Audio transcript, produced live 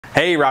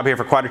Hey, Rob here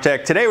for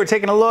Quadratec. Today we're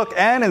taking a look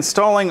and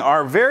installing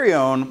our very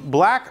own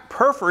black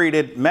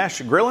perforated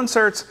mesh grill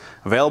inserts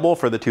available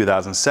for the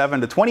 2007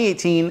 to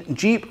 2018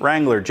 Jeep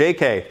Wrangler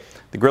JK.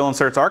 The grill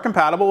inserts are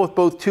compatible with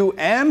both 2-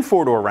 and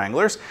 4-door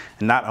Wranglers,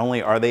 and not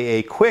only are they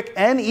a quick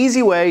and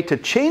easy way to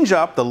change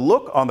up the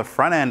look on the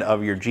front end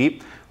of your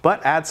Jeep,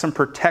 but add some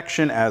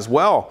protection as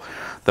well.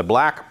 The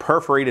black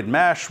perforated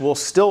mesh will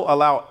still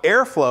allow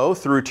airflow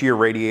through to your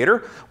radiator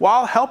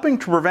while helping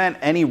to prevent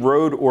any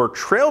road or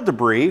trail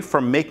debris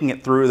from making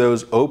it through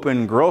those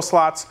open grill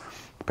slots,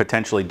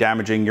 potentially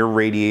damaging your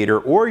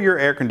radiator or your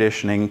air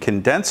conditioning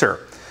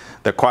condenser.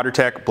 The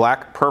Quadratec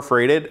black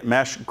perforated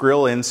mesh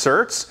grill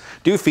inserts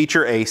do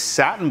feature a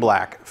satin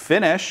black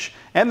finish,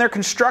 and they're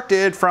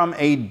constructed from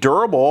a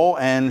durable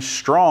and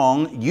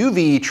strong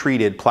UV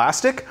treated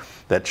plastic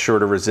that's sure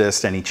to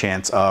resist any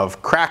chance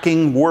of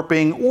cracking,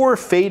 warping, or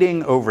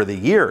fading over the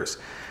years.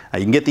 Now,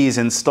 you can get these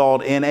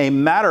installed in a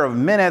matter of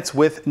minutes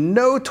with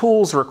no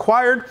tools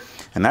required,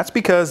 and that's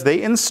because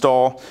they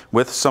install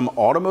with some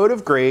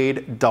automotive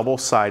grade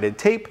double-sided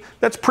tape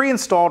that's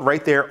pre-installed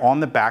right there on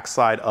the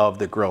backside of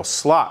the grill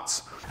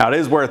slots. Now, it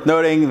is worth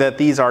noting that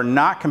these are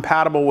not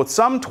compatible with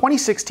some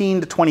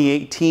 2016 to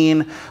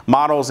 2018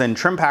 models and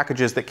trim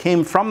packages that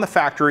came from the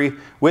factory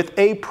with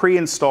a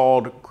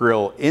pre-installed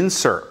grill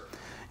insert.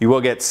 You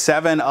will get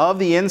 7 of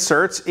the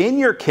inserts in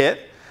your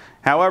kit.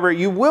 However,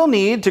 you will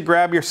need to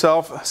grab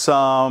yourself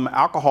some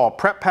alcohol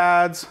prep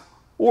pads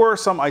or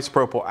some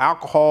isopropyl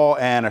alcohol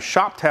and a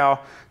shop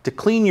towel to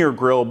clean your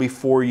grill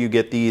before you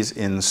get these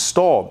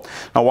installed.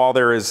 Now, while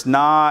there is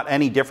not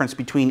any difference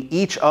between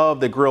each of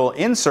the grill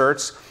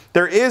inserts,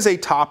 there is a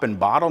top and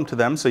bottom to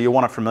them, so you'll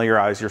want to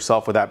familiarize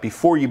yourself with that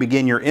before you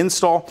begin your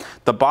install.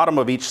 The bottom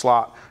of each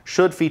slot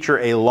should feature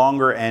a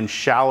longer and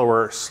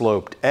shallower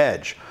sloped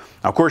edge.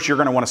 Now, of course, you're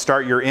going to want to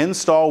start your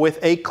install with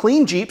a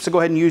clean Jeep, so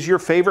go ahead and use your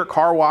favorite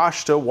car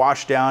wash to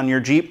wash down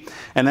your Jeep.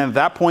 And then at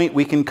that point,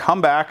 we can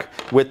come back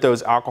with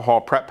those alcohol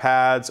prep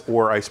pads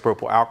or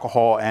isopropyl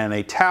alcohol and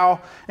a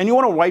towel. And you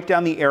want to wipe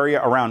down the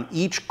area around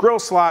each grill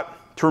slot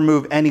to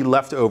remove any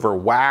leftover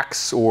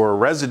wax or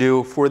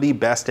residue for the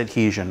best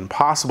adhesion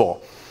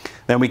possible.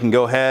 Then we can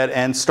go ahead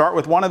and start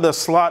with one of the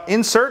slot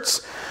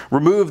inserts,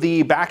 remove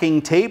the backing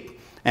tape,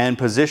 and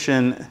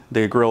position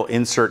the grill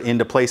insert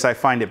into place. I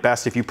find it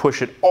best if you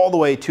push it all the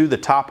way to the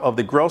top of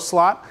the grill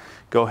slot.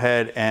 Go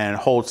ahead and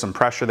hold some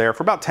pressure there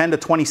for about 10 to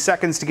 20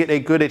 seconds to get a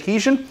good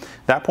adhesion.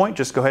 At that point,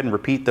 just go ahead and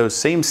repeat those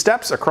same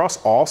steps across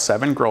all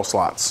 7 grill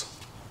slots.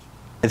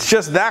 It's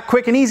just that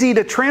quick and easy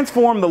to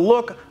transform the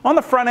look on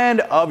the front end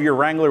of your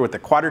Wrangler with the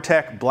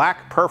Quadratec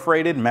black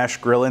perforated mesh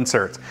grill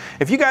inserts.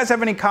 If you guys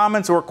have any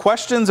comments or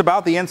questions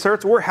about the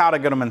inserts or how to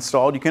get them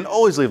installed, you can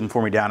always leave them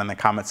for me down in the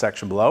comment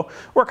section below,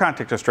 or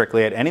contact us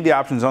directly at any of the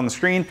options on the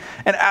screen.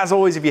 And as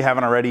always, if you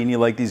haven't already and you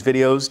like these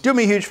videos, do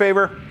me a huge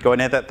favor, go ahead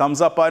and hit that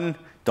thumbs up button.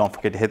 Don't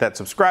forget to hit that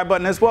subscribe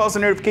button as well as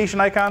the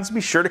notification icons to be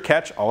sure to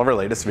catch all of our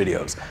latest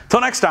videos. Till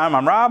next time,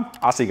 I'm Rob.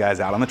 I'll see you guys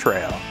out on the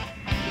trail.